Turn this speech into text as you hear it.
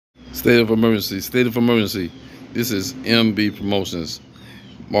State of emergency, state of emergency. This is MB Promotions.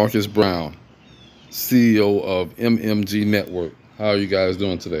 Marcus Brown, CEO of MMG Network. How are you guys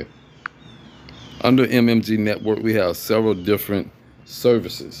doing today? Under MMG Network, we have several different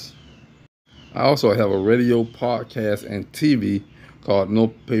services. I also have a radio, podcast, and TV called No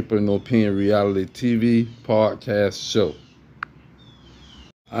Paper, No Pen Reality TV Podcast Show.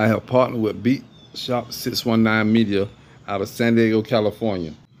 I have partnered with Beat Shop 619 Media out of San Diego,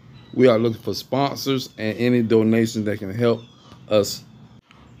 California. We are looking for sponsors and any donations that can help us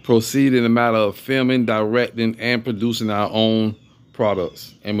proceed in the matter of filming, directing, and producing our own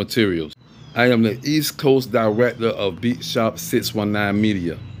products and materials. I am the East Coast Director of Beat Shop 619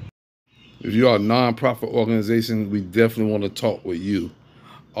 Media. If you are a nonprofit organization, we definitely want to talk with you.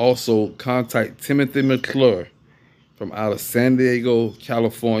 Also, contact Timothy McClure from out of San Diego,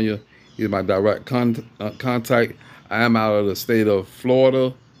 California. He's my direct contact. I am out of the state of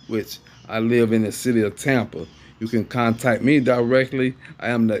Florida, which I live in the city of Tampa. You can contact me directly.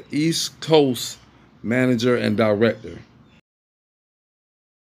 I am the East Coast Manager and Director.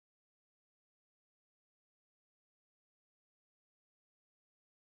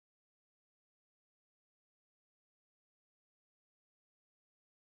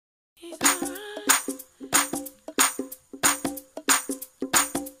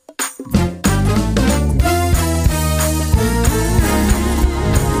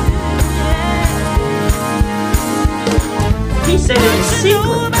 He said in a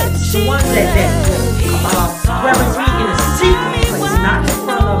secret place, the ones that reverence me in a secret place, not in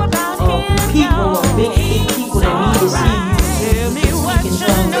front of people or big people that need to see you speaking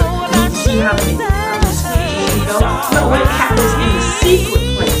tongues, need to see how many you know. No, it happens in a secret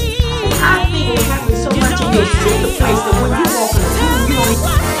place. I think it happens so much in your secret place that when you walk in the room, you don't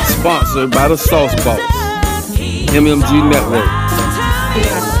even... Sponsored by the Sauce Boss, MMG Network.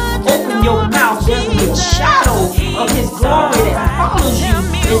 Open your mouth, there's gonna be a shadow of His glory that follows you,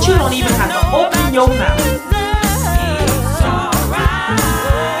 that you don't even have to open your mouth.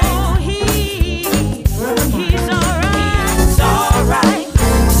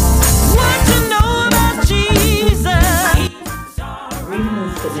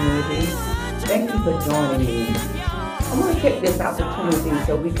 Greetings, community. Thank you for joining me. I'm going to take this opportunity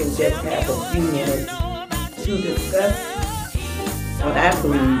so we can just have a few minutes to discuss what I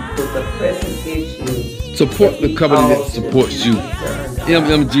believe is the present issue. Support the company that supports you.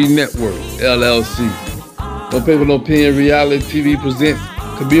 MMG Network, LLC. No Paper, No Pen Reality TV presents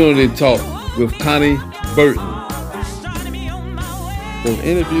Community Talk with Connie Burton. For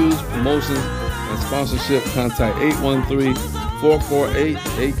interviews, promotions, and sponsorship, contact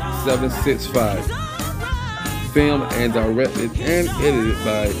 813-448-8765. Filmed and directed and edited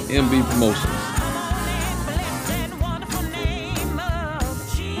by MB Promotions.